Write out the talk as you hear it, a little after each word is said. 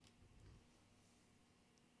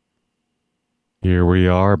Here we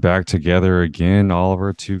are back together again,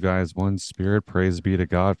 Oliver. Two guys, one spirit. Praise be to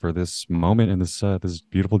God for this moment and this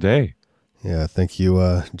beautiful day. Yeah, thank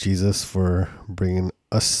you, Jesus, for bringing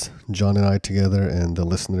us, John and I, together and the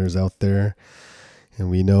listeners out there. And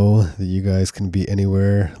we know that you guys can be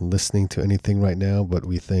anywhere listening to anything right now, but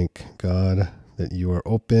we thank God that you are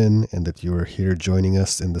open and that you are here joining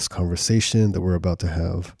us in this conversation that we're about to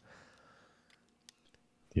have.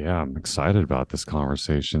 Yeah, I'm excited about this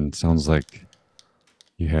conversation. Sounds like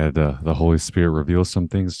you had the Holy Spirit reveal some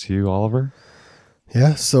things to you, Oliver.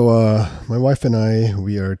 Yeah, so my wife and I,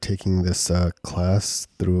 we are taking this class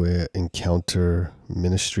through Encounter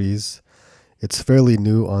Ministries. It's fairly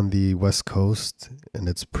new on the West Coast and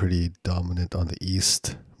it's pretty dominant on the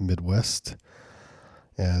East, Midwest.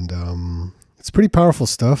 And it's pretty powerful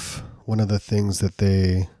stuff. One of the things that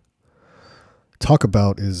they talk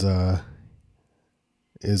about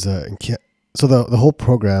so the whole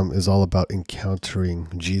program is all about encountering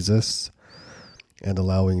Jesus and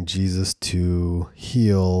allowing Jesus to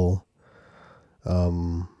heal,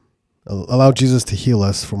 allow Jesus to heal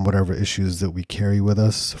us from whatever issues that we carry with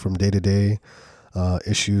us from day to day.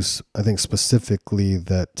 Issues, I think specifically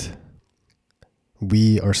that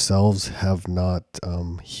we ourselves have not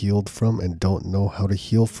healed from and don't know how to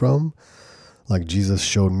heal from. Like Jesus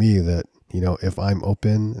showed me that, if I'm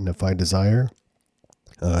open and if I desire,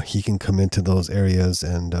 he can come into those areas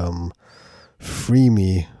and free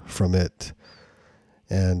me from it.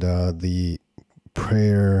 And the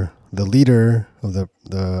leader of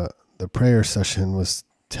the prayer session was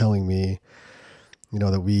telling me,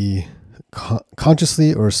 that we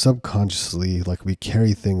consciously or subconsciously, like we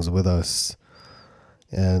carry things with us.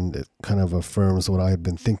 And it kind of affirms what I had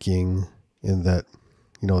been thinking in that,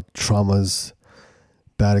 traumas,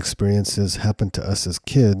 bad experiences happen to us as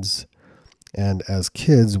kids. And as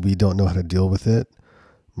kids, we don't know how to deal with it.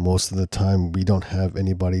 Most of the time, we don't have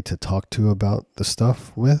anybody to talk to about the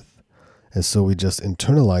stuff with. And so we just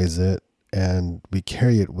internalize it and we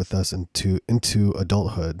carry it with us into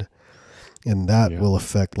adulthood. And that Yeah, will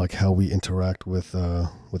affect like how we interact with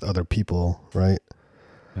other people, right?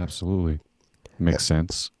 absolutely. Makes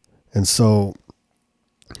sense. And so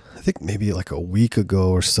I think maybe like a week ago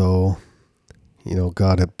or so,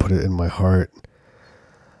 God had put it in my heart.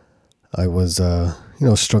 I was,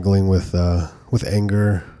 struggling with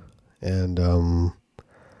anger, and I'm,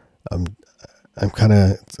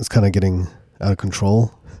 it's kind of getting out of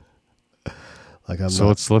control. Like I'm So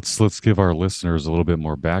not. let's give our listeners a little bit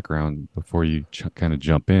more background before you kind of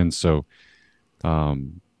jump in. So,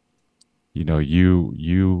 um,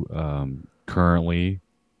 you currently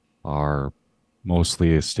are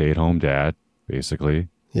mostly a stay-at-home dad, basically,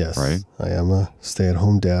 right? Yes, I am a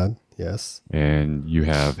stay-at-home dad. Yes, And you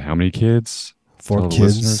have how many kids? four Tell the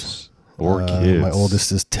kids. listeners. Four My kids.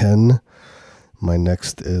 oldest is 10. My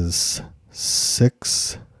next is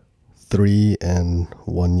 6, 3, and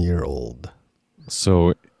 1 year old.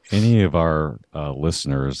 So any of our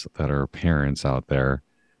listeners that are parents out there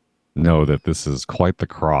know that this is quite the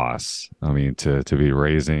cross. I mean, to be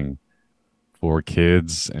raising four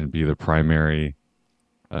kids and be the primary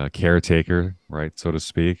caretaker, right, so to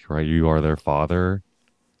speak, right? You are their father.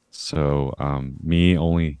 So me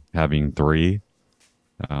only having three,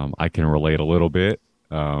 I can relate a little bit.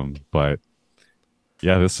 But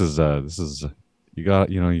yeah, this is you got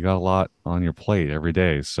a lot on your plate every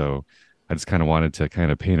day. So I just kind of wanted to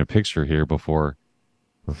kind of paint a picture here before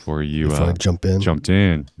you Before I jump in, jumped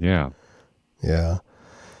in. Yeah. yeah,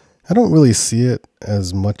 I don't really see it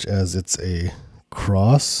as much as it's a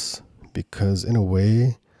cross because, in a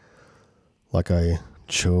way, like I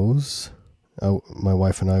chose, my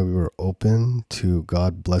wife and I, we were open to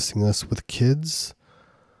God blessing us with kids,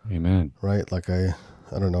 Amen. right? Like I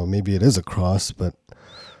don't know, maybe it is a cross, but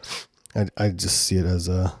I just see it as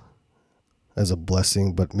a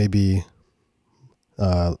blessing. But maybe,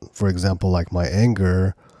 for example, like my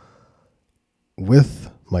anger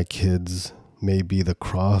with my kids may be the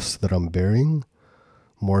cross that I'm bearing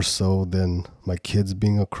more so than my kids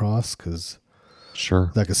being a cross, because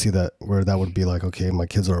Sure. I could see that where that would be like, okay, my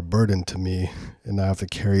kids are a burden to me and I have to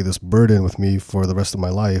carry this burden with me for the rest of my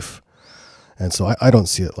life. And so I don't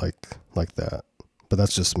see it like that. But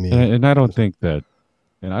that's just me. And I don't think that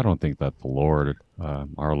I don't think that the Lord,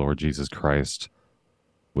 our Lord Jesus Christ,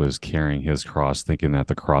 was carrying his cross thinking that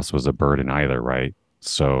the cross was a burden either, right?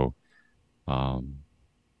 So, um,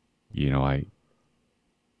 I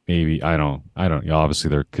maybe I don't. Obviously,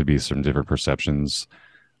 there could be some different perceptions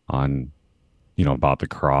on about the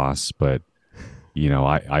cross, but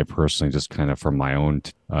I personally just kind of from my own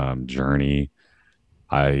journey,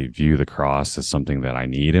 I view the cross as something that I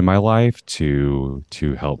need in my life to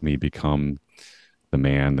help me become. the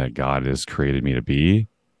man that God has created me to be.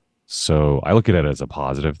 So I look at it as a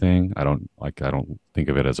positive thing. I don't think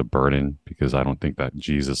of it as a burden because I don't think that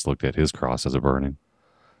Jesus looked at his cross as a burden.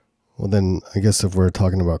 Well, then I guess if we're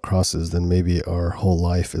talking about crosses, then maybe our whole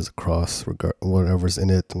life is a cross. Whatever's in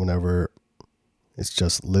it, whenever it's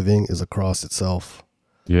just living, is a cross itself.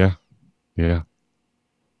 Yeah. Yeah.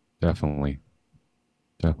 Definitely.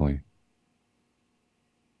 Definitely.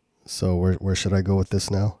 So where should I go with this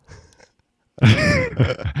now?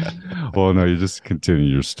 Well, no, you just continue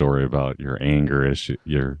your story about your anger issue,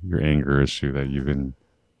 your anger issue that you've been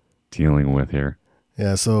dealing with here.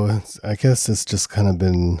 Yeah, so I guess it's just kind of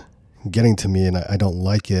been getting to me, and I don't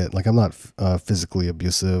like it. Like I'm not physically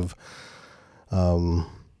abusive um,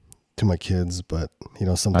 to my kids, but I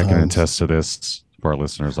can sometimes. attest to this for our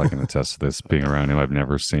listeners. I can attest to this being around him. I've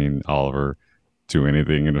never seen Oliver do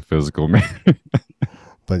anything in a physical manner.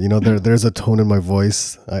 But there's a tone in my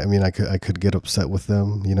voice. I mean, I could get upset with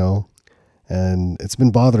them, and it's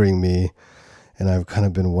been bothering me, and I've kind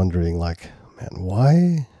of been wondering, like, man,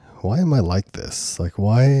 why am I like this? Like,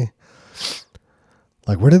 why?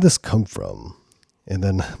 Like, where did this come from? And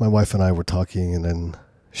then my wife and I were talking, and then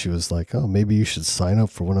she was like, "Oh, maybe you should sign up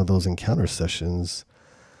for one of those encounter sessions."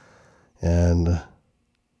 And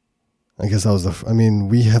I guess that was I mean,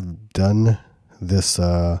 we have done this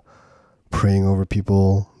praying over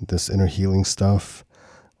people, this inner healing stuff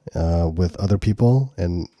with other people,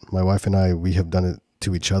 and my wife and we have done it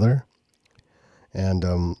to each other, and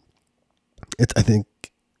I think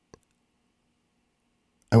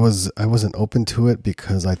I wasn't open to it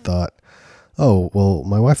because I thought, oh well,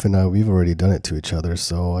 my wife and we've already done it to each other,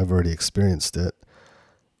 so I've already experienced it,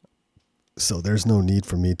 so there's no need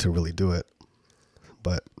for me to really do it.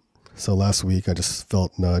 But so last week I just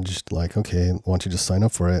felt nudged, like, okay, why don't you just sign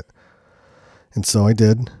up for it? And so I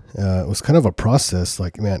did. It was kind of a process.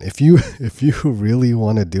 Like, man, if you if you really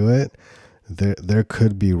want to do it, there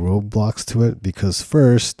could be roadblocks to it, because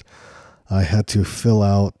first I had to fill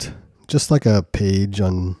out just like a page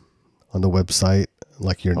on the website,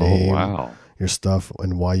 like your Oh, name, wow. your stuff,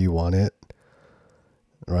 and why you want it,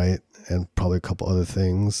 right? And probably a couple other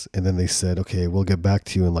things. And then they said, okay, we'll get back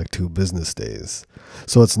to you in like 2 business days.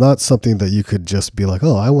 So it's not something that you could just be like,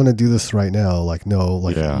 oh, I want to do this right now. Like, no,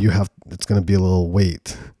 like Yeah. it's going to be a little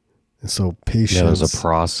wait. And so Yeah, there's a patience.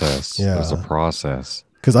 process. There's a Yeah. process.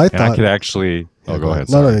 Because I And I thought, could actually, yeah, oh, go go ahead. ahead.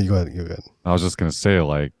 No, no, no, Sorry. you go ahead. You go ahead. I was just going to say,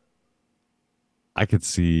 like, I could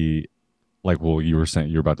see, like, well, you were saying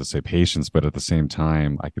you're about to say patience, but at the same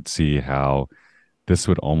time, I could see how this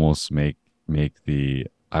would almost make the,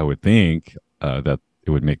 I would think that it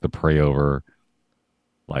would make the pray over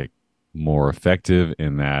like more effective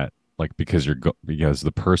in that, like, because because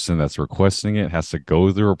the person that's requesting it has to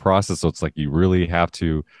go through a process. So it's like you really have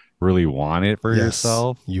to really want it for Yes.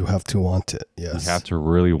 yourself. You have to want it. You have Yes. to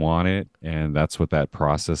really want it. And that's what that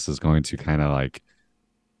process is going to kind of like,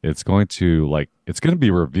 it's going to like, it's going to be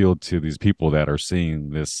revealed to these people that are seeing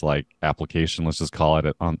this like application. Let's just call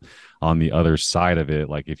it on the other side of it.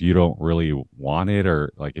 Like if you don't really want it,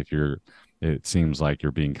 or like if it seems like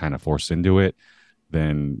you're being kind of forced into it,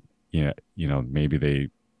 then maybe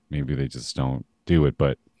they just don't do it.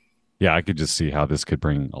 But yeah, I could just see how this could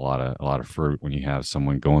bring a lot of fruit when you have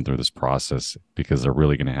someone going through this process, because they're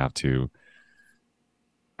really going to have to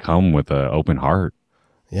come with an open heart.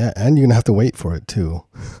 Yeah. And you're going to have to wait for it too.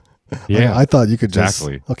 Like, Yeah, I thought you could just,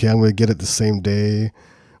 exactly. okay, I'm going to get it the same day,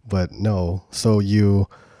 but no. So you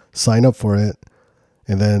sign up for it,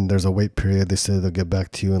 and then there's a wait period. They said they'll get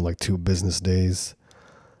back to you in like 2 business days.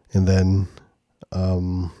 And then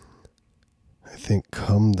um, I think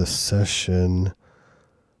come the session.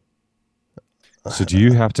 So do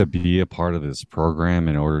you have to be a part of this program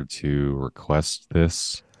in order to request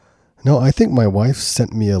this? No, I think my wife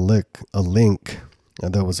sent me a link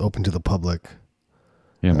that was open to the public.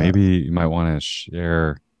 Yeah, Uh, maybe you might want to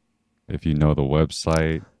share if you know the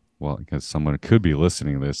website. Well, because someone could be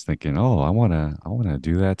listening to this thinking, "Oh, I want to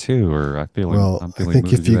do that too," or well, I'm I feeling think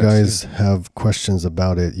moved to if do you that too." guys have questions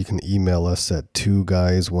about it, you can email us at two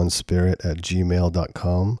guys one spirit at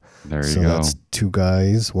gmail.com. There you So that's go. two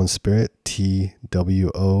guys one spirit,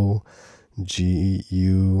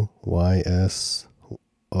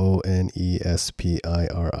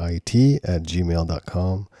 TWOGUYSONESPIRIT at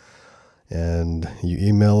gmail.com. And you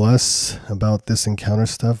email us about this encounter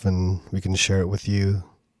stuff, and we can share it with you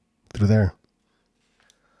through there.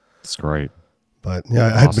 It's great. But yeah, I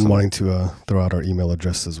had been Awesome. wanting to throw out our email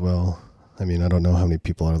address as well. I mean, I don't know how many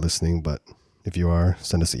people are listening, but if you are,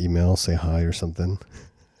 send us an email, say hi or something.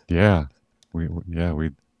 Yeah. Yeah,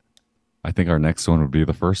 I think our next one would be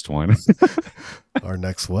the first one. Our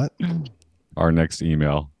next what? Our next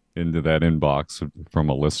email. into that inbox from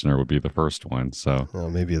a listener would be the first one. So,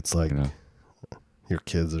 Maybe it's you like know. your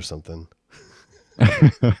kids or something.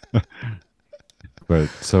 But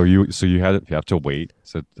so you have to wait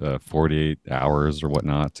 48 hours or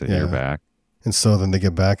whatnot to hear Yeah. back. And so then they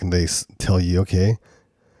get back and they tell you, okay,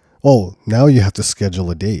 oh, now you have to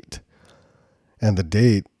schedule a date. And the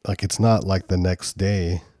date, like, it's not like the next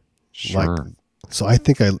day. Like, Sure. so I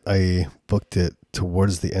think I booked it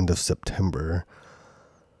towards the end of September.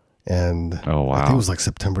 And Oh I think it wow. was like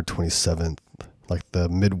September 27th, like the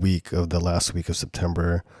midweek of the last week of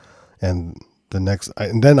September. And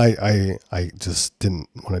and then I just didn't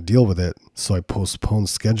want to deal with it. So I postponed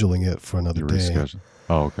scheduling it for another You day. reschedule.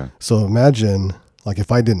 Oh okay. So imagine, like,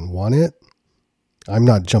 if I didn't want it, I'm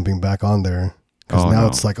not jumping back on there because Oh now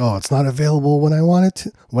it's no. like, oh, it's not available when I want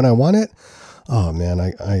it when I want it. Oh man,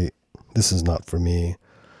 this is not for me.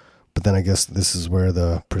 But then I guess this is where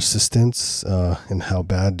the persistence and how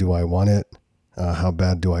bad do I want it, how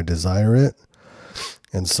bad do I desire it.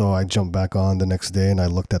 And so I jumped back on the next day and I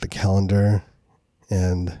looked at the calendar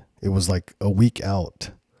and it was like a week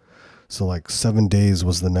out. So like 7 days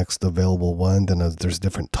was the next available one. Then there's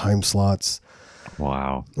different time slots.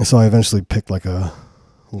 Wow. And so I eventually picked like a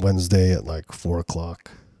Wednesday at like 4 o'clock,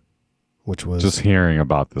 which was, Just hearing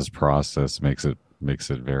about this process makes it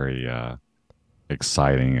very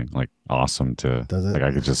exciting and like awesome to does it? like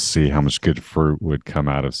I could just see how much good fruit would come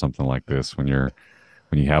out of something like this when you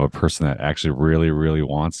have a person that actually really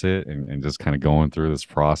wants it and just kind of going through this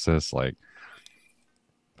process like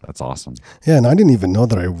that's awesome. Yeah. And I didn't even know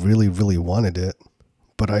that I really wanted it,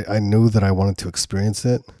 but I knew that I wanted to experience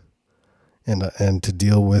it and to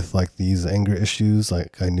deal with like these anger issues.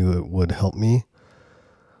 Like I knew it would help me.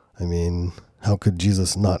 I mean, how could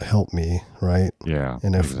Jesus not help me, right? Yeah,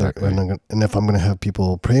 And exactly. and if I'm gonna have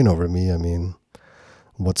people praying over me, I mean,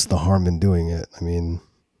 what's the harm in doing it? I mean,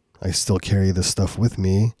 I still carry this stuff with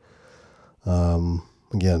me.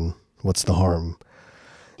 Again, what's the harm?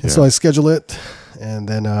 And so Yeah. I schedule it, and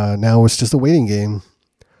then now it's just a waiting game,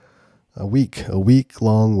 a week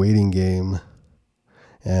long waiting game,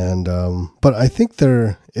 and but I think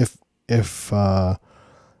if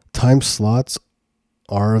time slots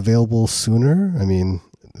are available sooner. I mean,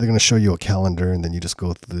 they're going to show you a calendar and then you just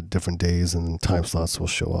go through the different days and time slots will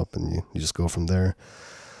show up and you just go from there.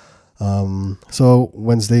 So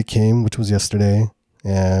Wednesday came, which was yesterday.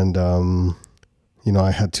 And,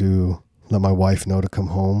 I had to let my wife know to come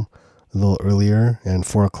home a little earlier. And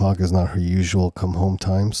 4 o'clock is not her usual come home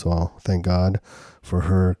time. So I'll thank God for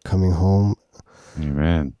her coming home.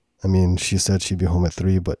 Amen. I mean, she said she'd be home at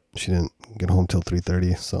 3, but she didn't get home till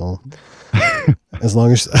 3:30. So as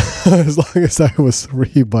long as as long as I was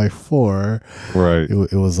free by 4, Right.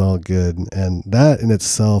 it was all good. And that in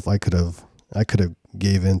itself, I could have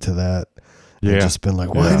gave into that and Yeah. just been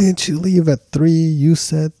like, why Yeah. didn't you leave at 3? You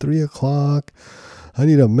said 3 o'clock. I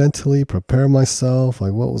need to mentally prepare myself.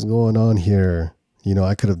 Like, what was going on here?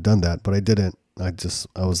 I could have done that, but I didn't. I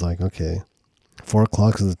was like, okay, 4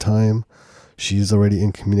 o'clock is the time. She's already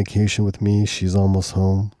in communication with me. She's almost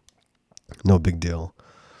home. No big deal.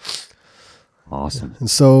 Awesome. And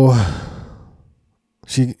so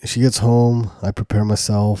she gets home. I prepare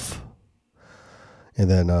myself, and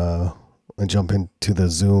then I jump into the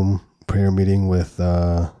Zoom prayer meeting with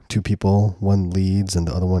two people. One leads, and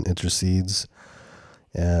the other one intercedes.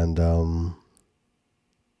 And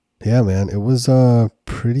yeah, man, it was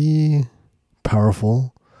pretty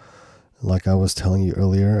powerful. Like I was telling you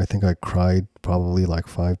earlier, I think I cried probably like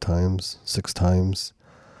 5 times, 6 times.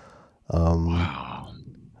 Um, Wow.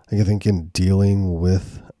 I think in dealing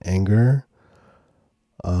with anger,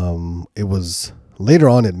 it was later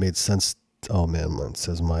on. It made sense. Oh man, it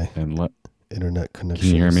says my And internet can you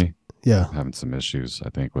connection hear is. me? Yeah, I'm having some issues, I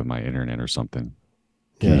think, with my internet or something.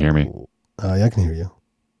 Can you yeah, hear me? yeah. I can hear you.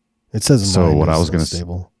 It says So mine what I is was gonna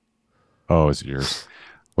unstable. oh, is it yours?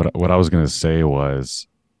 What I was gonna say was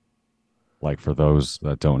like for those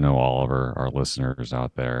that don't know all of our listeners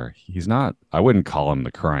out there, he's not I wouldn't call him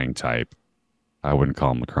the crying type. I wouldn't call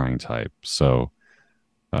him the crying type. So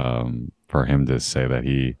for him to say that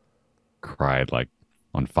he cried like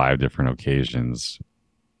on 5 different occasions,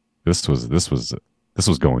 this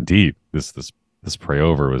was going deep. This pray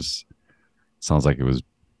over was sounds like it was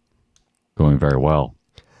going very well.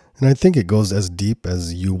 And I think it goes as deep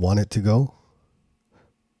as you want it to go.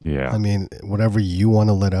 I Yeah. mean, whatever you want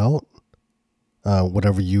to let out,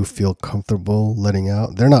 whatever you feel comfortable letting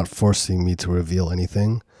out. They're not forcing me to reveal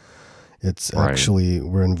anything. It's Right. actually,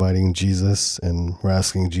 we're inviting Jesus and we're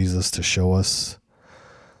asking Jesus to show us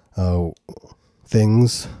uh,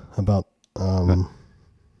 things about That,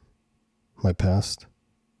 my past.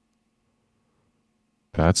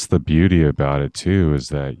 That's the beauty about it too, is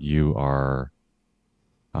that you are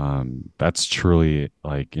that's truly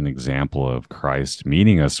like an example of Christ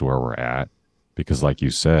meeting us where we're at. Because like you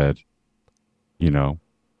said, you know,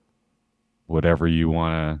 whatever you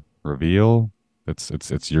want to reveal,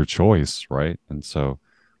 it's your choice, right? And so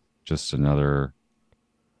just another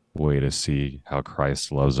way to see how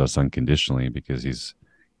Christ loves us unconditionally, because he's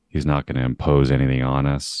not going to impose anything on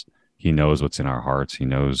us. He knows what's in our hearts. He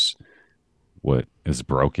knows what is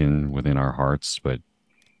broken within our hearts, but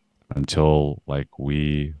until like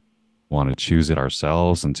we want to choose it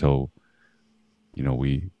ourselves, until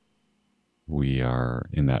we are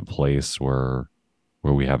in that place where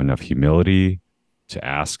we have enough humility to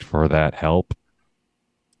ask for that help,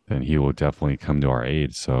 then he will definitely come to our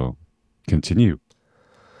aid. So continue.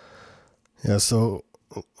 Yeah, so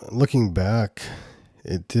looking back,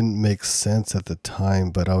 it didn't make sense at the time,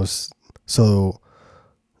 but so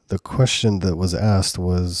the question that was asked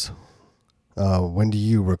was, when do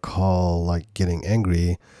you recall like getting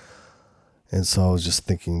angry? And so I was just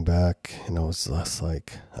thinking back, and I was just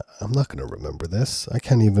like, I'm not going to remember this. I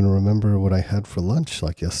can't even remember what I had for lunch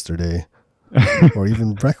like yesterday, or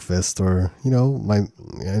even breakfast, or,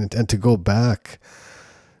 and to go back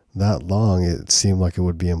that long, it seemed like it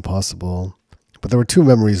would be impossible. But there were two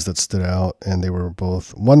memories that stood out, and they were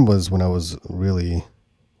both, one was when I was really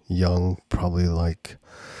young, probably like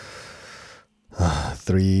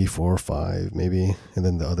 3, 4, 5, maybe. And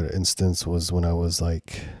then the other instance was when I was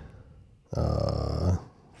like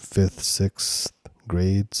fifth, sixth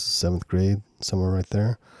grade, seventh grade, somewhere right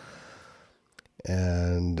there.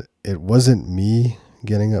 And it wasn't me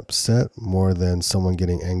getting upset more than someone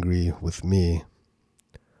getting angry with me.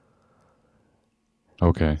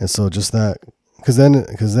 Okay. And so just that, because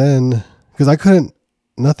I couldn't,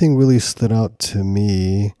 nothing really stood out to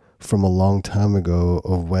me from a long time ago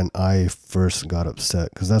of when I first got upset,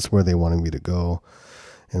 because that's where they wanted me to go.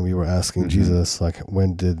 And we were asking Jesus, like,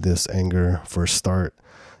 when did this anger first start?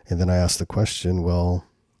 And then I asked the question, well,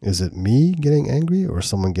 is it me getting angry or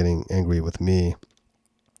someone getting angry with me?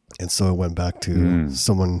 And so it went back to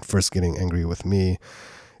someone first getting angry with me.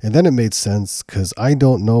 And then it made sense, because I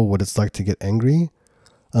don't know what it's like to get angry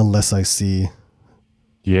unless I see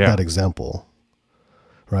that example,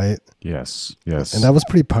 right? Yes. And that was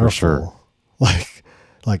pretty powerful. For sure.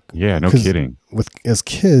 Like yeah, no kidding. As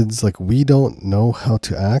kids, like, we don't know how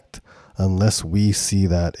to act unless we see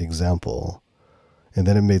that example. And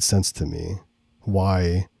then it made sense to me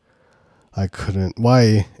why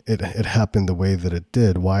it happened the way that it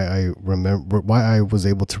did, why I was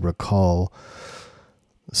able to recall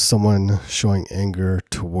someone showing anger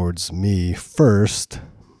towards me first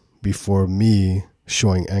before me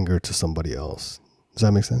showing anger to somebody else. Does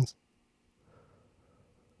that make sense?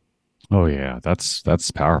 Oh yeah,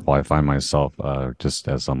 that's powerful. I find myself just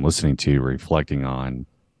as I'm listening to you reflecting on,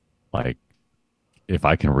 like, if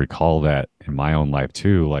I can recall that in my own life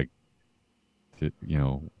too, like,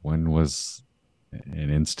 when was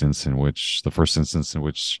the first instance in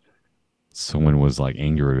which someone was like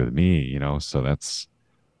angry with me, so that's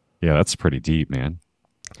pretty deep, man.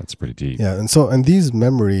 That's pretty deep. Yeah. And these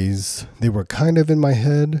memories, they were kind of in my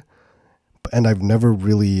head, and I've never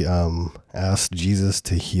really asked Jesus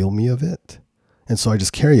to heal me of it. And so I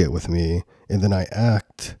just carry it with me, and then I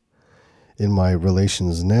act in my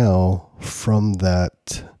relations now from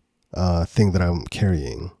that thing that I'm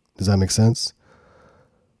carrying. Does that make sense?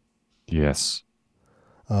 Yes.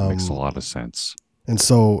 Makes a lot of sense. And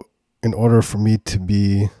so in order for me to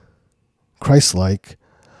be Christ-like,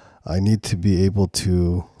 I need to be able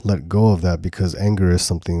to let go of that, because anger is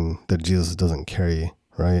something that Jesus doesn't carry,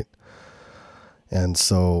 right? And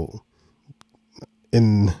so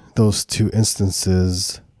in those two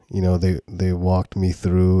instances, they walked me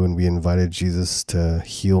through, and we invited Jesus to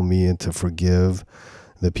heal me and to forgive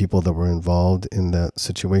the people that were involved in that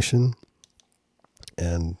situation.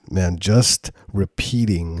 And man, just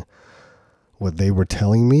repeating what they were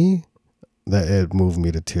telling me, that it moved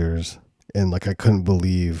me to tears. And like, I couldn't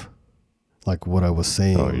believe like what I was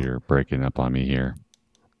saying. Oh, you're breaking up on me here.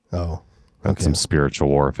 Oh, that's some spiritual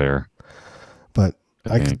warfare. But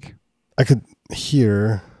I could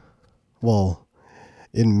hear, well,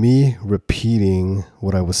 in me repeating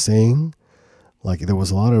what I was saying, like there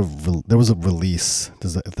was a release.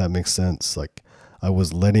 If that makes sense? Like, I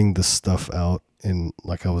was letting this stuff out, and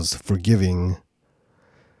like I was forgiving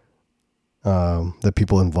the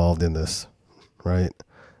people involved in this, right?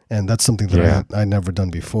 And that's something that I never done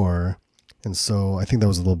before. And so I think that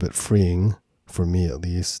was a little bit freeing for me, at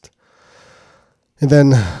least. And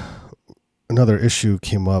then another issue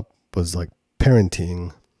came up, was like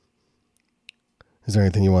parenting. Is there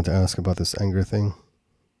anything you want to ask about this anger thing?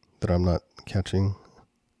 that I'm not catching?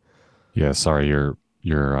 Yeah, sorry, you're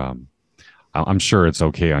I'm sure it's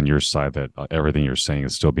okay on your side that everything you're saying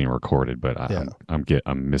is still being recorded, but Yeah,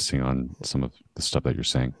 I'm missing on some of the stuff that you're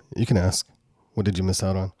saying. you can ask. What did you miss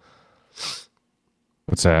out on?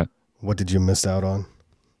 What's that? What did you miss out on?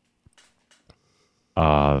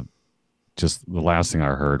 Uh, just the last thing I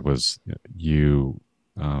heard was you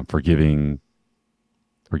forgiving,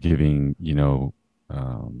 forgiving.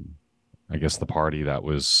 I guess the party that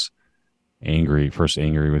was first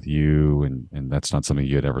angry with you, and that's not something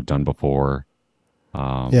you had ever done before.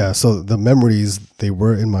 Yeah, Um, so the memories, they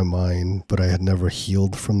were in my mind, but I had never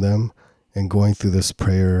healed from them. And going through this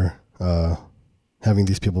prayer, having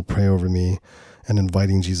these people pray over me and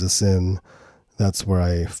inviting Jesus in, that's where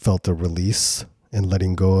I felt a release and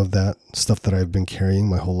letting go of that stuff that I've been carrying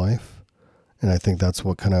my whole life. And I think that's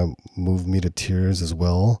what kind of moved me to tears as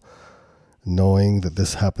well, knowing that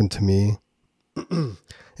this happened to me and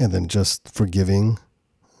then just forgiving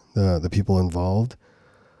the people involved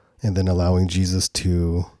and then allowing Jesus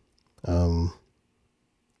to um,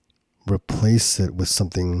 replace it with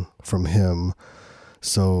something from him.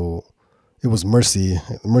 So it was mercy.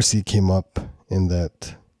 Mercy came up in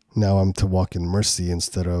that now I'm to walk in mercy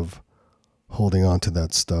instead of holding on to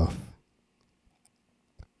that stuff,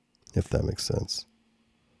 if that makes sense.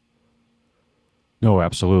 no,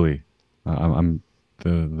 absolutely. I'm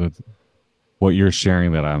the what you're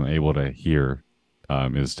sharing that I'm able to hear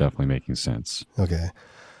is definitely making sense. Okay.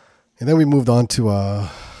 And then we moved on to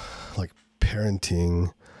like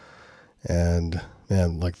parenting, and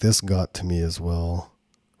man, like this got to me as well.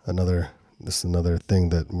 This is another thing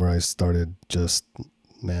that where I started just,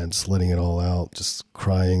 man, just letting it all out, just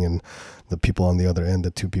crying, and the people on the other end,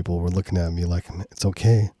 the two people were looking at me like, it's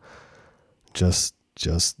okay, just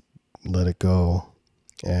let it go.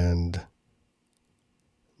 And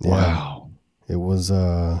yeah, Wow. it was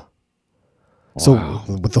so Wow.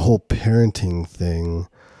 with the whole parenting thing,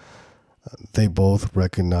 they both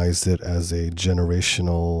recognized it as a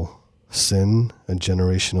generational sin, a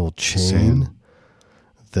generational chain Sin.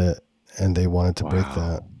 that, and they wanted to break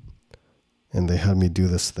that. Wow. And they had me do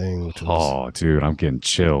this thing, which was, Oh, dude, I'm getting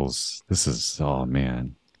chills. This is, oh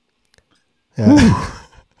man. yeah, Whew.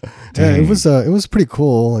 yeah, Dang. it was pretty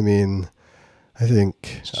cool. I mean, I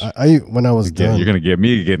think I when I was You're done, gonna get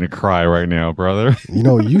me getting a cry right now, brother.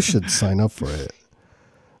 you should sign up for it.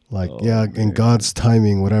 Like, Oh yeah, in man. God's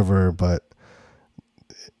timing, whatever. But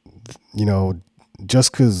you know,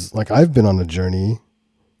 just because like I've been on a journey,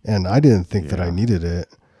 and I didn't think that I Yeah. needed it,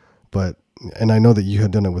 but and I know that you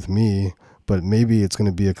had done it with me, but maybe it's going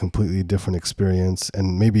to be a completely different experience,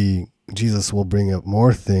 and maybe Jesus will bring up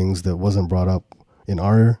more things that wasn't brought up in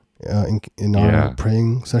in our Yeah.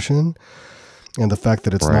 praying session, and the fact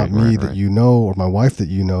that it's not Right. me Right. that Right. you know or my wife that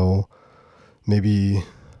you know, maybe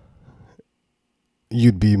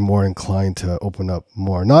you'd be more inclined to open up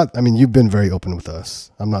more. Not, I mean, you've been very open with us.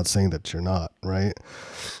 I'm not saying that you're not, right?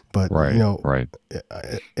 But Right. Right.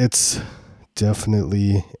 it's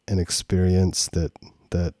definitely an experience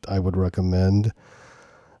that I would recommend.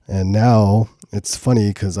 And now it's funny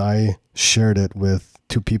because I shared it with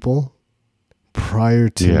two people prior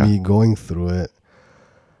to Yeah. me going through it,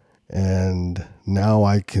 and now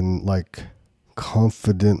I can like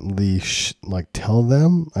confidently like tell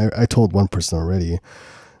them. I told one person already,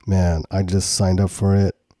 man, I just signed up for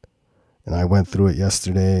it and I went through it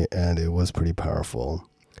yesterday and it was pretty powerful.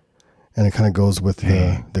 And it kind of goes with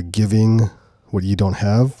Dang. the giving what you don't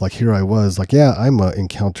have. Like here I was like, yeah, I'm a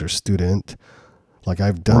encounter student. Like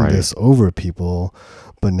I've done Right. this over people,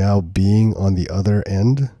 but now being on the other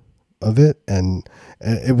end of it, and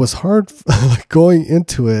it was hard like going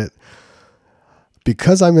into it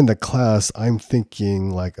because I'm in the class. I'm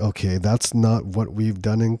thinking like, okay, that's not what we've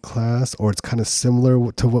done in class, or it's kind of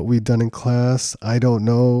similar to what we've done in class. I don't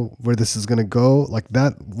know where this is gonna go. Like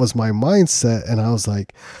that was my mindset, and I was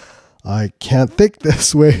like, I can't think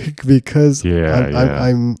this way because Yeah. Yeah.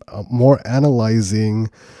 I'm more analyzing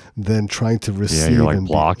than trying to Yeah. You're receive like and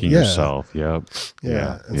be, blocking yeah, yourself. Yep. Yeah.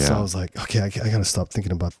 yeah. And so I Yeah. was like, okay, I got to stop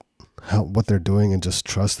thinking about what they're doing and just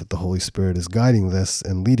trust that the Holy Spirit is guiding this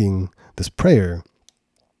and leading this prayer.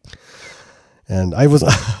 And I was,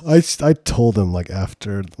 I told them like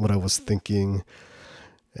after what I was thinking,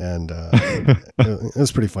 and it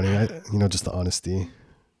was pretty funny. Just the honesty,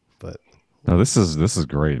 but No, this is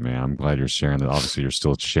great, man. I'm glad you're sharing that. Obviously, you're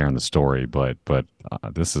still sharing the story, but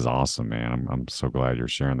this is awesome, man. I'm so glad you're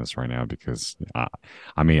sharing this right now because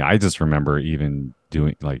I mean, I just remember even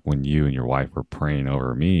doing like when you and your wife were praying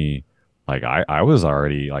over me, like I was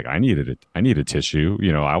already like I needed tissue.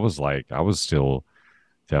 I was like I was still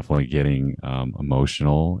definitely getting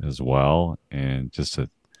emotional as well, and just to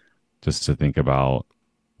just to think about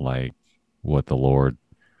like what the Lord,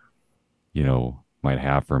 might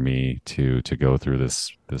have for me to go through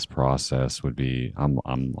this process would be. I'm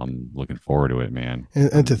looking forward to it, man.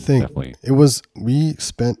 And to I'm think, definitely. we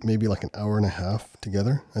spent maybe like an hour and a half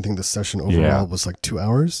together. I think the session Yeah. overall was like 2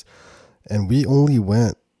 hours, and we only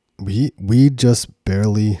went, we just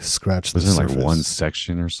barely scratched the Wasn't it like one surface.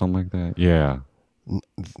 section or something like that? Yeah.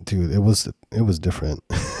 Dude, it was different.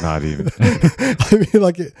 Not even. I mean,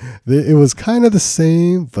 like it was kind of the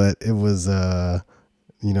same, but it was the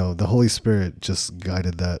Holy Spirit just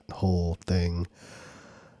guided that whole thing.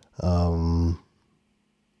 Um,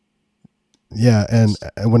 yeah, and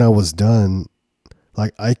when I was done,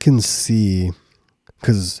 like I can see,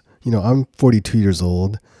 because I'm 42 years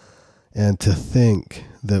old, and to think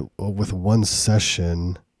that with one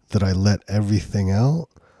session that I let everything out,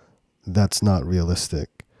 that's not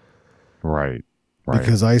realistic. Right. Right.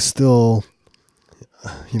 Because I still,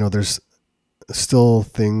 there's still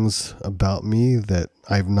things about me that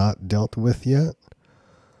I've not dealt with yet.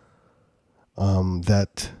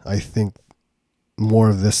 That I think more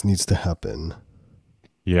of this needs to happen.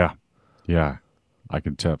 Yeah. Yeah. I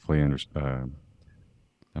can definitely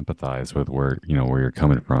empathize with where you're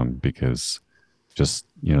coming from, because just,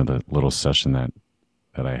 the little session that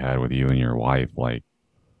I had with you and your wife, like,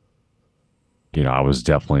 I was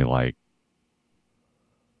definitely like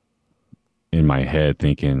in my head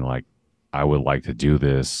thinking like I would like to do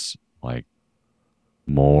this like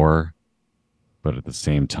more, but at the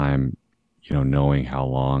same time, knowing how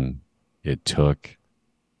long it took,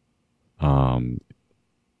 um,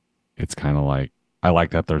 it's kind of like I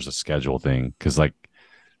like that there's a schedule thing, because like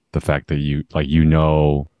the fact that you're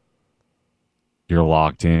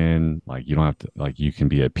locked in, like you don't have to, like you can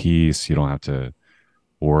be at peace. You don't have to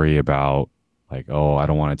worry about like, oh, I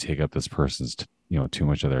don't want to take up this person's too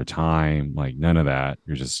much of their time. Like none of that.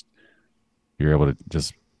 You're able to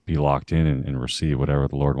just be locked in and receive whatever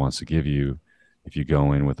the Lord wants to give you if you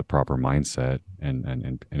go in with the proper mindset and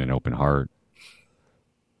an open heart.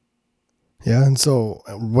 Yeah, and so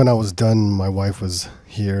when I was done, my wife was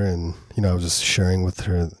here, and I was just sharing with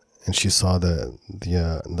her, and she saw the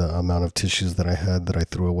amount of tissues that I had that I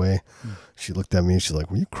threw away. She looked at me and she's like,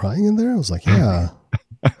 "Were you crying in there?" I was like, "Yeah,"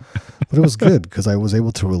 but it was good because I was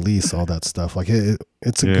able to release all that stuff. Like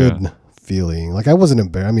it's a Yeah, good feeling. Like I wasn't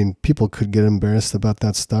embarrassed. I mean, people could get embarrassed about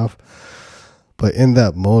that stuff, but in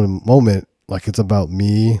that moment, like it's about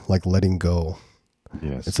me, like letting go.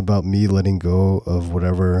 It's yes, about me letting go of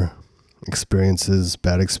whatever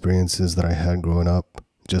bad experiences that I had growing up,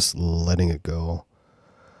 just letting it go.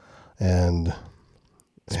 And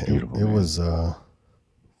it's it, beautiful, it man. was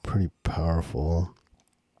pretty powerful.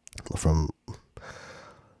 From,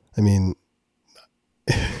 I mean,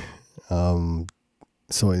 um,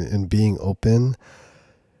 so in being open,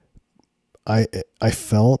 I I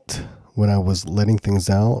felt when I was letting things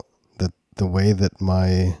out that the way that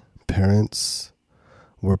my parents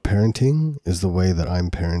were parenting is the way that I'm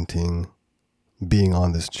parenting being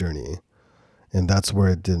on this journey. And that's where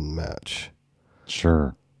it didn't match.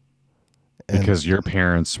 Sure, And because your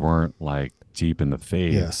parents weren't like deep in the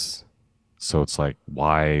faith, yes, so it's like,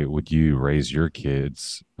 why would you raise your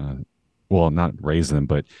kids? Well, not raise them,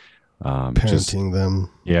 but just parenting them,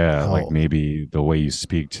 yeah, like how, maybe the way you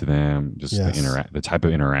speak to them, just yes, the type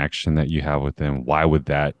of interaction that you have with them. Why would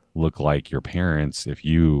that look like your parents if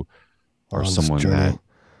you are are on this someone that, journey.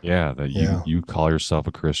 yeah, that you Yeah. you call yourself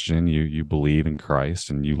a Christian, you believe in Christ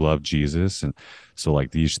and you love Jesus, and so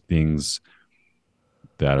like these things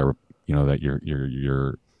that are, that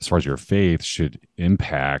your as far as your faith should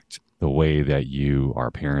impact the way that you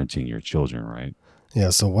are parenting your children, right? Yeah.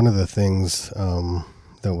 So one of the things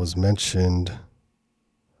that was mentioned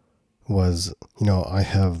was, I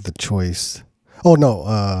have the choice. Oh,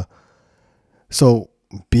 no. So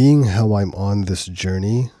being how I'm on this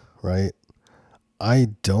journey, right? I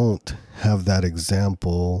don't have that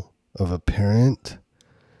example of a parent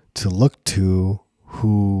to look to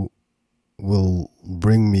who will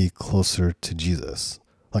bring me closer to Jesus.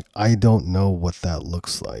 Like, I don't know what that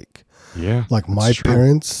looks like. Yeah, Like, that's my true.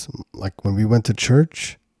 parents, like, when we went to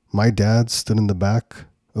church, my dad stood in the back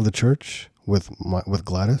of the church with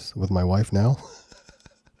Gladys, with my wife now,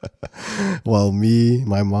 while me,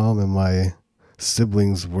 my mom, and my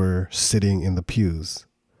siblings were sitting in the pews.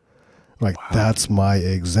 Like, Wow. that's my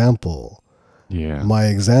example. Yeah. My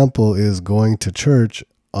example is going to church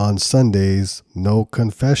on Sundays, no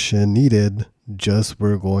confession needed. Just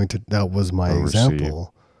we're going to. That was my Or receive.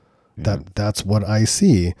 example. Yeah. That's what I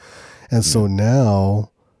see. And Yeah. so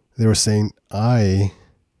now they were saying I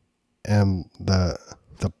am the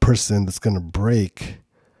person that's going to break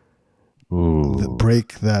Ooh,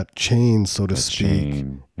 break that chain, so to that speak,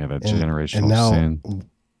 chain. Yeah, that and generational now sin.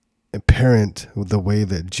 parent the way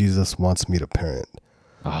that Jesus wants me to parent.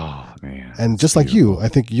 Oh man, And that's just like you, beautiful. I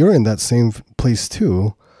think you're in that same place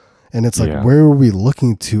too. And it's like, Yeah, where are we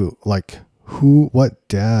looking to? Like, what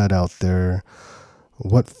dad out there,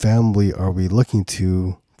 what family are we looking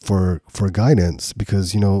to for guidance?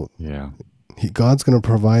 Because yeah, God's going to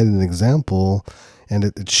provide an example, and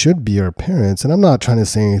it should be our parents. And I'm not trying to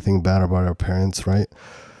say anything bad about our parents, right?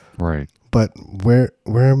 right. But where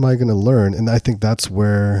am I going to learn? And I think that's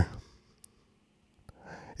where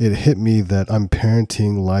it hit me that I'm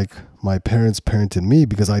parenting like my parents parented me,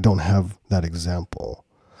 because I don't have that example.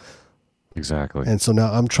 Exactly. And so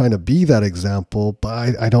now I'm trying to be that example,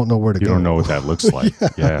 but I don't know where to You don't know go. what that looks like.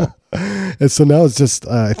 Yeah. Yeah, And so now it's just,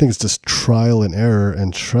 I think it's just trial and error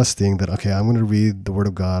and trusting that, okay, I'm going to read the Word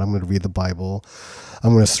of God. I'm going to read the Bible.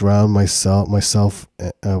 I'm going to surround myself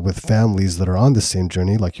with families that are on the same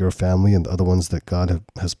journey, like your family and the other ones that God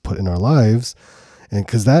has put in our lives. And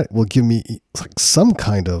because that will give me like some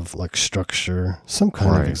kind of like structure, some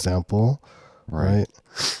kind of right, example, right. right?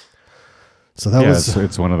 So that Yeah, was,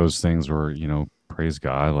 it's one of those things where, praise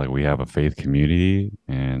God, like we have a faith community,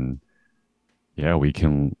 and yeah, we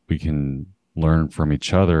can learn from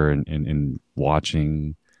each other, and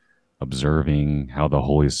watching, observing how the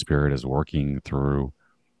Holy Spirit is working through,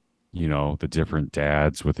 the different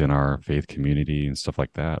dads within our faith community and stuff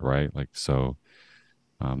like that, right? Like, so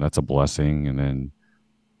that's a blessing. And then,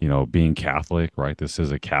 being Catholic, right? This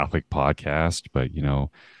is a Catholic podcast, but,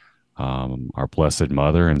 our Blessed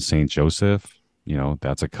Mother and Saint Joseph,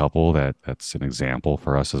 that's a couple that's an example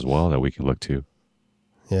for us as well that we can look to.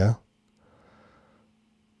 yeah.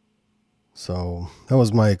 So that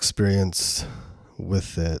was my experience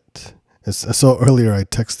with it. So earlier I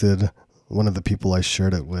texted one of the people I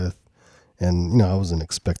shared it with, and I wasn't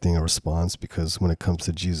expecting a response, because when it comes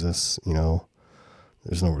to Jesus,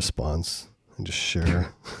 there's no response. I just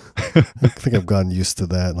share. I think I've gotten used to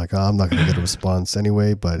that. Like, I'm not going to get a response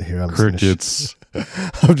anyway, but here I'm just going Crickets. to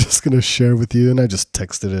I'm just going to share with you, and I just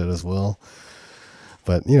texted it as well.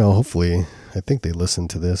 But, hopefully I think they listen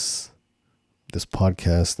to this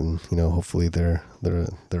podcast, and hopefully they're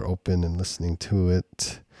open and listening to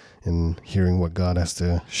it and hearing what God has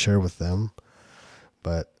to share with them.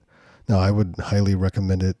 But no, I would highly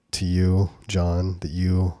recommend it to you, John, that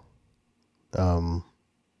you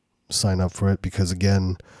sign up for it, because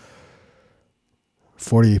again,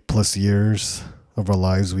 40 plus years of our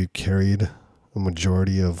lives, we've carried a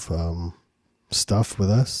majority of stuff with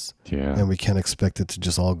us, Yeah. and we can't expect it to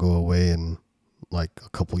just all go away in like a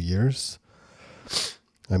couple years.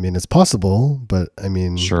 I mean, it's possible, but I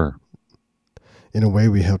mean, Sure. in a way,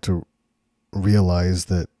 we have to realize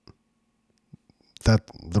that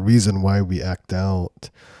the reason why we act out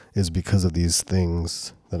is because of these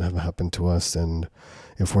things that have happened to us. And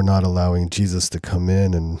if we're not allowing Jesus to come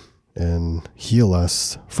in and heal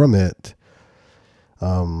us from it,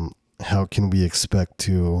 how can we expect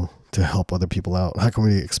to help other people out? How can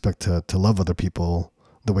we expect to love other people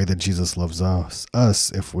the way that Jesus loves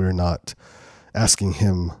us if we're not asking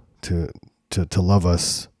him to love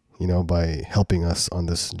us, by helping us on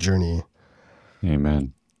this journey?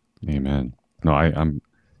 Amen. Amen. No, I'm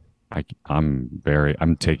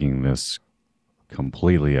taking this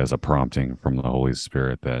completely as a prompting from the Holy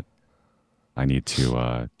Spirit that I need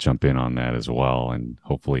to jump in on that as well. And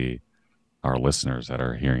hopefully our listeners that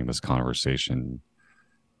are hearing this conversation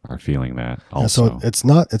are feeling that Yeah, so also. it's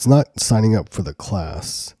not signing up for the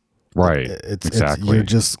class. Right. It's you're Exactly.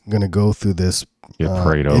 just gonna go through this Get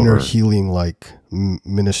prayed inner over. healing, like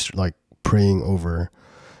ministry, like praying over,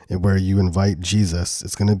 where you invite Jesus.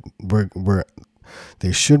 It's gonna where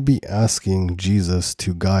they should be asking Jesus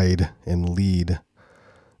to guide and lead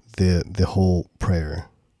the whole prayer.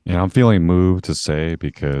 And I'm feeling moved to say,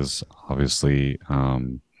 because obviously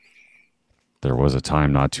there was a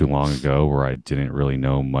time not too long ago where I didn't really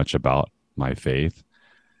know much about my faith.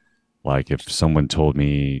 Like if someone told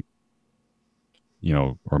me,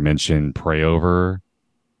 or mentioned pray over,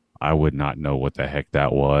 I would not know what the heck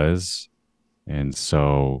that was. And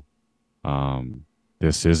so um,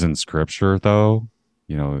 this isn't scripture, though.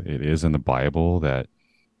 It is in the Bible that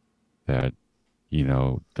the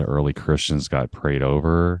early Christians got prayed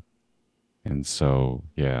over. And so,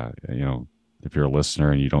 yeah, if you're a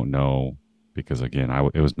listener and you don't know, because again,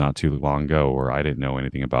 it was not too long ago where I didn't know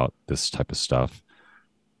anything about this type of stuff.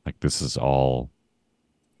 Like this is all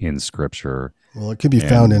in scripture. Well, it could be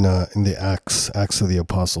found And in the Acts of the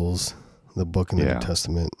Apostles, the book in the New yeah,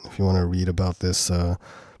 Testament. If you want to read about this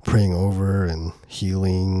praying over and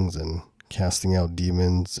healings and casting out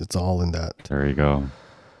demons, it's all in that. there you go.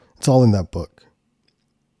 It's all in that book.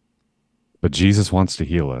 But Jesus wants to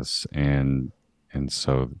heal us, and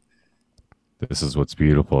so this is what's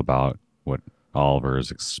beautiful about what Oliver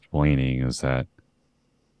is explaining is that,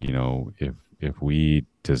 if we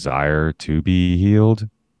desire to be healed,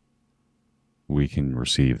 we can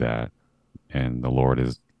receive that, and the Lord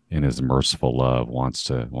is in His merciful love wants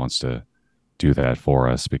to do that for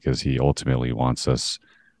us because He ultimately wants us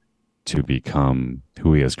to become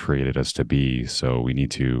who He has created us to be. So we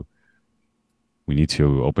need to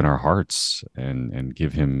open our hearts and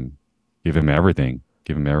give him everything,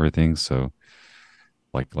 give him everything. So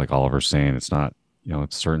like Oliver's saying, it's not,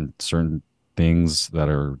 it's certain things that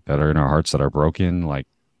are in our hearts that are broken. Like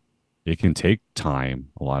it can take time,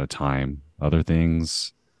 a lot of time. Other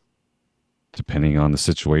things, depending on the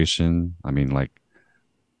situation. I mean, like,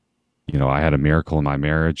 I had a miracle in my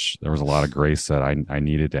marriage. There was a lot of grace that I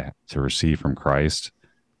needed to receive from Christ.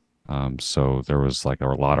 So there was like a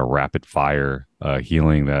lot of rapid fire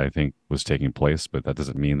healing that I think was taking place, but that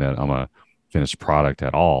doesn't mean that I'm a finished product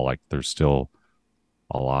at all. Like there's still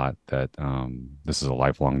a lot that this is a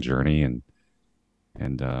lifelong journey, and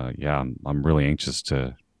yeah, I'm really anxious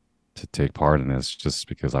to take part in this, just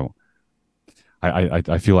because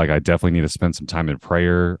I feel like I definitely need to spend some time in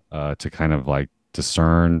prayer to kind of like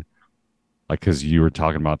discern, like, because you were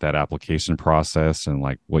talking about that application process and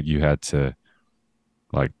like what you had to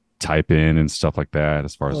like type in and stuff like that,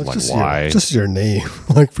 as far as Well, like just why. just your name,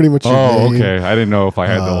 like pretty much your Oh, name. okay. I didn't know if I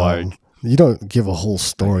had to You don't give a whole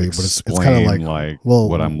story, but it's kind of explain like, well,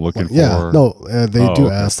 what I'm looking yeah, for. no, they Oh, do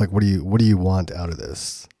okay. ask like, what do you want out of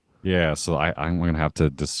this? Yeah, so I'm gonna have to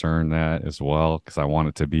discern that as well, because I want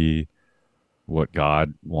it to be what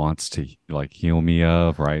God wants to like heal me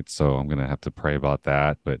of, right? So I'm gonna have to pray about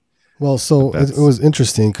that. Well, But so it that's was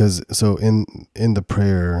interesting because so in the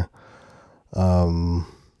prayer, um,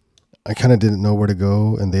 I kind of didn't know where to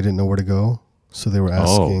go, and they didn't know where to go, so they were oh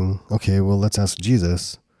asking, okay, well, let's ask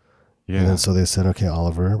Jesus, and then yeah. so they said, okay,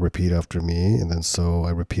 Oliver, repeat after me, and then so I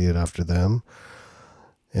repeated after them,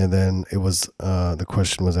 and then it was the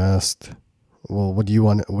question was asked, well, what do you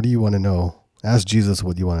want? What do you want to know? Ask Jesus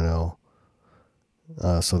what you want to know.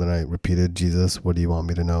 So then I repeated, Jesus, what do you want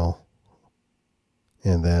me to know?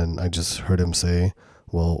 And then I just heard him say,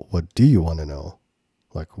 well, what do you want to know?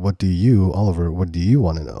 Like, what do you, Oliver, what do you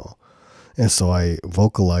want to know? And so I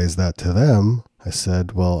vocalized that to them. I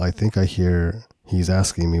said, well, I think I hear he's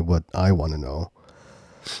asking me what I want to know.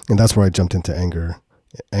 And that's where I jumped into anger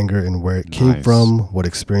and where it came Nice. from, what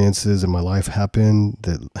experiences in my life happened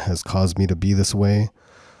that has caused me to be this way.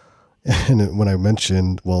 And when I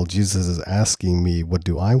mentioned, well, Jesus is asking me, what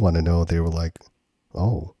do I want to know? They were like,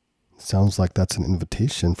 oh, sounds like that's an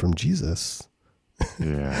invitation from Jesus.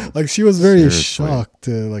 Yeah. Like she was very Seriously. shocked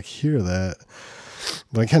to like hear that.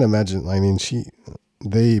 But I can't imagine. I mean,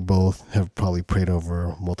 they both have probably prayed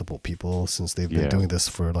over multiple people since they've been Yeah. doing this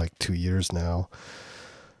for like 2 years now.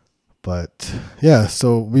 But yeah,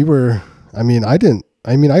 so we were, I mean,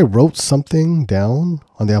 I wrote something down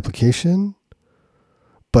on the application,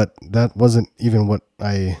 but that wasn't even what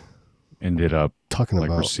I Ended up talking like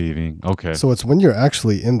about. receiving. Okay. So it's when you're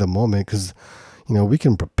actually in the moment, because we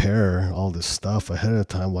can prepare all this stuff ahead of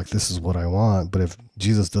time, like this is what I want. But if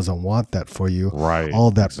Jesus doesn't want that for you, Right.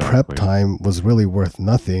 all that prep Exactly. time was really worth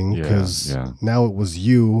nothing Yeah. because Yeah. now it was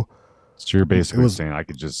you. So you're It basically was saying I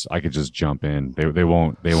could just jump in. They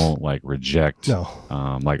won't like reject no,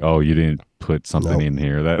 like, oh, you didn't put something no. in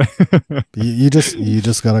here that You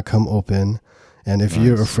just gotta come open, and if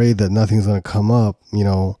you're nice. afraid that nothing's gonna come up,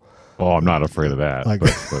 Oh, I'm not afraid of that, like but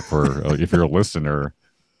for if you're a listener,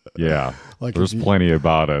 yeah, like if there's you plenty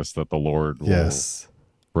about us that the Lord will yes.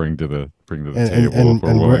 bring to the And, and table if and we're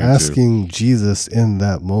and we're willing to. asking Jesus in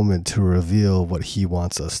that moment to reveal what he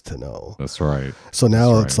wants us to know. That's right. So That's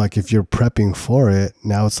now it's right. like if you're prepping for it,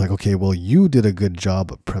 now it's like, okay, well, you did a good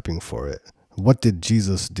job of prepping for it. What did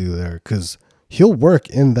Jesus do there? Because he'll work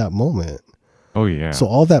in that moment. Oh yeah, So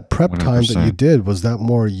all that prep time that you 100%. did, was that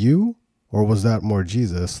more you or was that more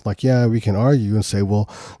Jesus? Like, yeah, we can argue and say, well,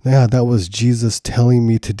 yeah, that was Jesus telling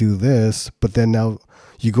me to do this. But then now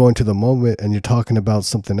you go into the moment and you're talking about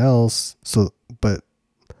something else. So, but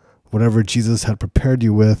whatever Jesus had prepared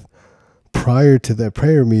you with prior to that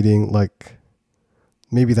prayer meeting, like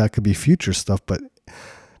maybe that could be future stuff. But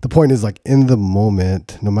the point is, like, in the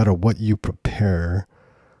moment, no matter what you prepare,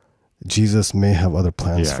 Jesus may have other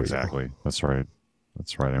plans Yeah, for you. exactly. That's right.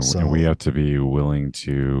 That's right. And we So, have to be willing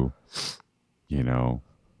to, you know,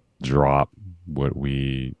 drop what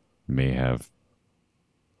we may have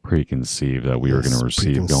preconceived that we were going yes, to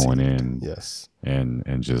receive going preconceived. in, Yes. and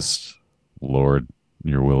just, Lord,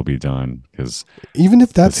 your will be done, because Even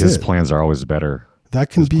if that's his it. plans are always better. that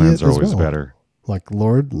can His be plans it are as always well. better. Like,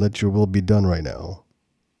 Lord, let your will be done right now.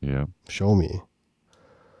 Yeah. Show me.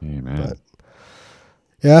 Amen. But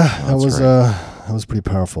yeah, Oh, that's great. that was pretty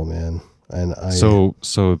powerful, man. And So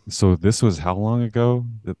this was how long ago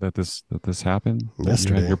that this happened? That you had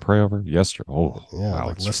yesterday, your pray over? Yesterday. Oh, yeah, wow,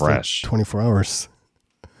 like it's less than fresh. 24 hours.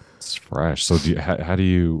 It's fresh. So how do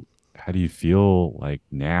you feel like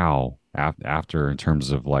now after in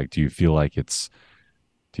terms of like do you feel like it's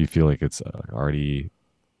already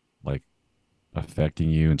like affecting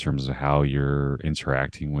you in terms of how you're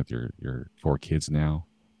interacting with your four kids now?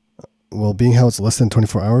 Well, being how it's less than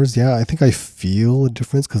 24 hours, yeah, I think I feel a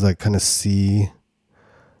difference because I kind of see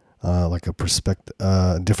like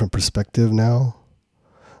a different perspective now.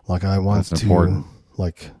 Like I That's want to, important.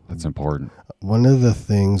 like, That's important. one of the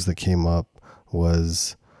things that came up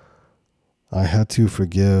was I had to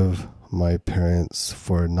forgive my parents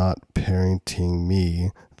for not parenting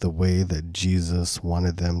me the way that Jesus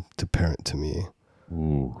wanted them to parent to me.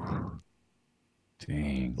 Ooh,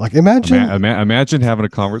 dang. Like, imagine, Imagine having a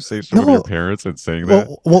conversation with your no, parents and saying that.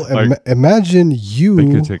 Like imagine they could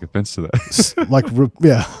you, take offense to that.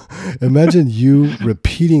 yeah, imagine you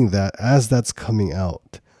repeating that as that's coming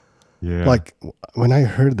out. Yeah. Like, when I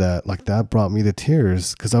heard that, like, that brought me to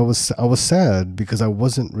tears because I was sad because I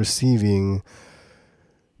wasn't receiving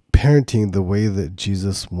parenting the way that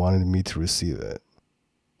Jesus wanted me to receive it.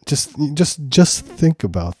 Just think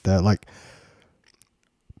about that. Like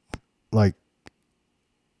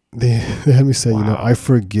they had me say, I Wow.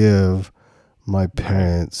 forgive my Right.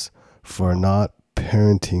 parents for not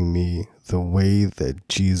parenting me the way that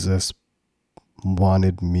Jesus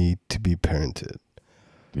wanted me to be parented.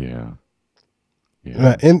 Yeah.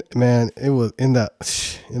 Yeah. And man, it was in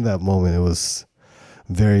that moment, it was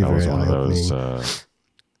very, That was very one eye of those opening.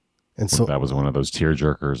 And so, that was one of those tear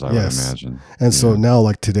jerkers, I would yes. imagine. And so Yeah. now,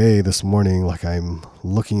 like today, this morning, like I'm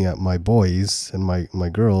looking at my boys and my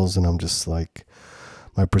girls, and I'm just like,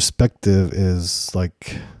 my perspective is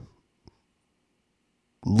like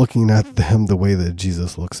looking at them the way that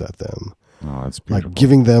Jesus looks at them, Oh, that's like beautiful.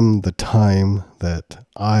 giving them the time that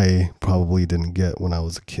I probably didn't get when I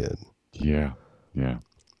was a kid. Yeah. Yeah.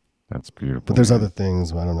 That's But beautiful, there's other man.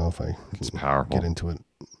 things, but I don't know if I It's can get powerful. into it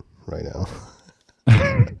right now.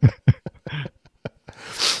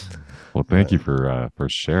 Well, thank But you for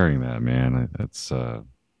sharing that, man. That's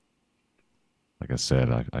like I said,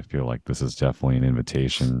 I feel like this is definitely an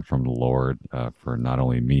invitation from the Lord for not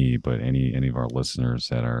only me but any of our listeners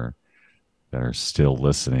that are still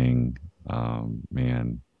listening.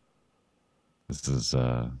 Man, this is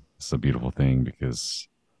a beautiful thing because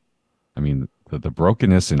I mean the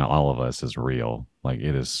brokenness in all of us is real. Like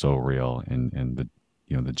it is so real, and the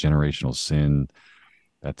the generational sin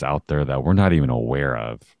that's out there that we're not even aware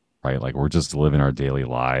of, right? Like we're just living our daily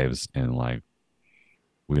lives, and like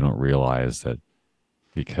we don't realize that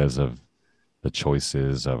because of the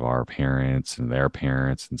choices of our parents and their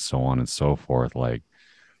parents and so on and so forth, like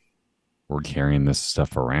we're carrying this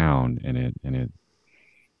stuff around, and it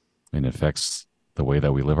affects the way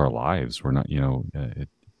that we live our lives. We're not,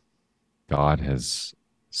 God has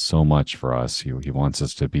so much for us. He wants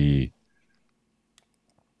us to be,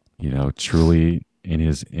 truly in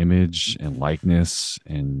his image and likeness.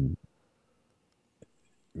 And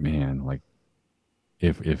man, like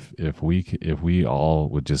if we all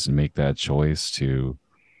would just make that choice to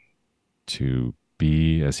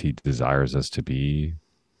be as he desires us to be,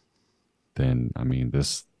 then I mean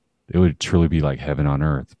this it would truly be like heaven on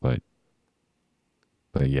earth. But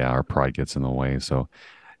yeah, our pride gets in the way. So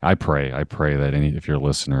I pray that any if you're a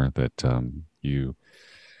listener that you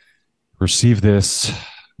receive this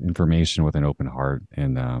information with an open heart,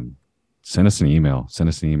 and send us an email. Send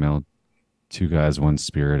us an email, two guys one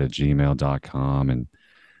spirit at gmail.com. And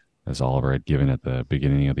as Oliver had given at the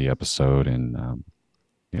beginning of the episode, and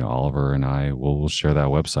Oliver and I will share that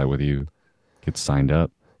website with you. Get signed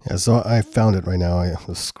up. yeah, so I found it right now. I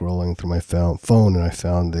was scrolling through my phone and I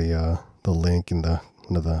found the link in the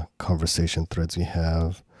one of the conversation threads we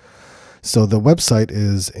have. So the website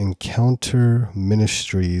is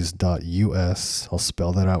encounterministries.us. I'll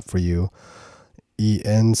spell that out for you.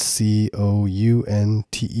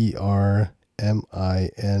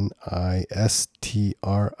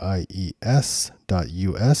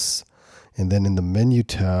 ENCOUNTERMINISTRIES.us. And then in the menu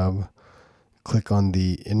tab, click on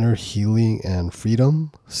the Inner Healing and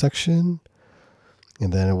Freedom section.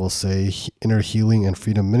 And then it will say Inner Healing and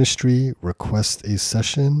Freedom Ministry, request a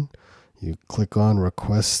session. You click on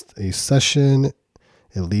request a session.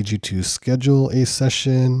 It leads you to schedule a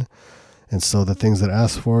session. And so the things that it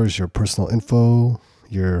asks for is your personal info,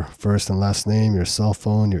 your first and last name, your cell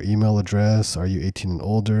phone, your email address. Are you 18 and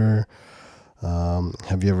older?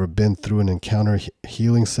 Have you ever been through an encounter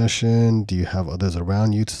healing session? Do you have others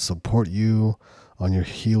around you to support you on your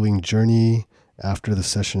healing journey after the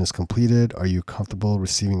session is completed? Are you comfortable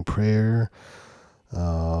receiving prayer?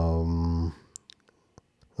 A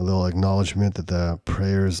little acknowledgement that the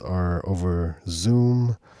prayers are over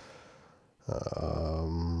Zoom.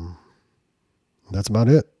 That's about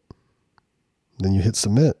it. Then you hit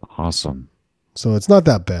submit. Awesome. So it's not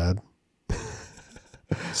that bad.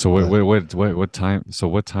 So what time? So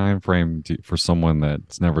what time frame for someone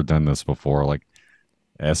that's never done this before? Like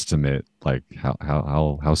estimate, like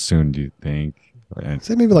how soon do you think? And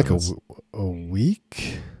Say maybe like a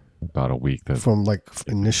week about a week that from like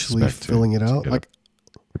initially filling it out. Like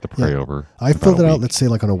get the pray over. I filled it out, let's say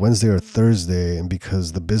like on a Wednesday or Thursday, and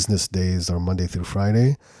because the business days are Monday through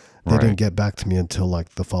Friday, they didn't get back to me until like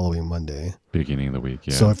the following Monday. Beginning of the week,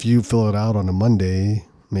 yeah. So if you fill it out on a Monday,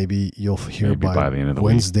 maybe you'll hear by the end of the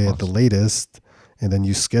Wednesday week, at the latest, and then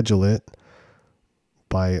you schedule it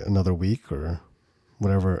by another week or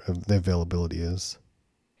whatever the availability is.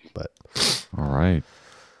 But all right.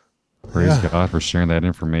 Praise God for sharing that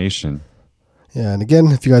information. Yeah, and again,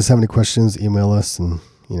 if you guys have any questions, email us and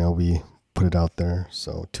we put it out there.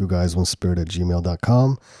 So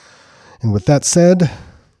 2guys1spirit@gmail.com. And with that said,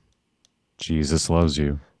 Jesus loves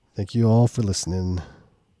you. Thank you all for listening.